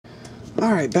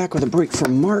Alright, back with a break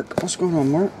from Mark. What's going on,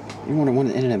 Mark? You wanted one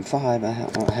that ended in 5. I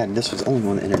had this was the only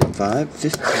one that ended in 5.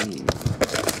 15.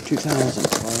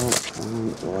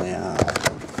 2012 Royale.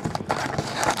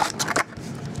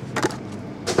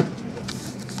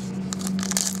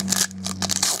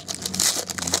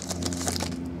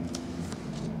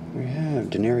 We have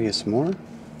Denarius Moore.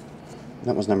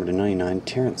 That was numbered to 99.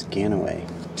 Terrence Ganaway.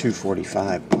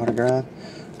 245 autograph.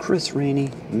 Chris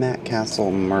Rainey, Matt Castle,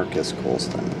 Marcus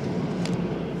Colston.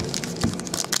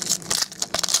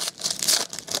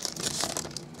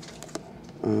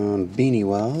 Beanie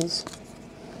Wells.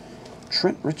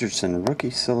 Trent Richardson, rookie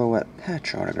silhouette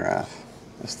patch autograph.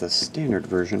 That's the standard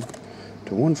version.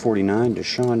 To 149,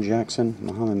 Deshaun Jackson,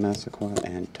 Muhammad Massaquoi,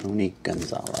 and Tony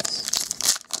Gonzalez.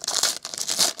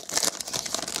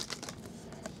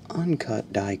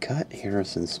 Uncut die cut,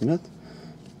 Harrison Smith.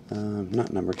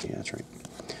 Not numbered, yeah, that's right.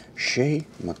 Shea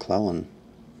McClellan.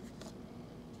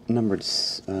 Numbered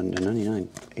to 99,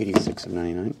 86 of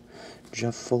 99.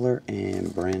 Jeff Fuller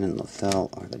and Brandon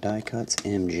LaFell are the die cuts.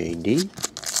 MJD.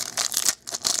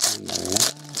 And the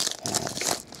last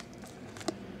pack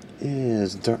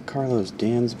is Carlos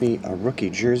Dansby, a rookie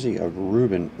jersey of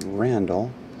Ruben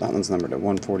Randall. That one's numbered at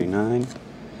 149.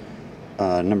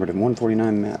 Numbered at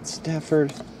 149, Matt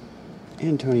Stafford,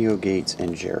 Antonio Gates,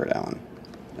 and Jared Allen.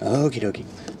 Okie dokie.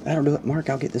 That'll do it, Mark.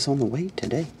 I'll get this on the way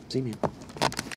today. See you, man.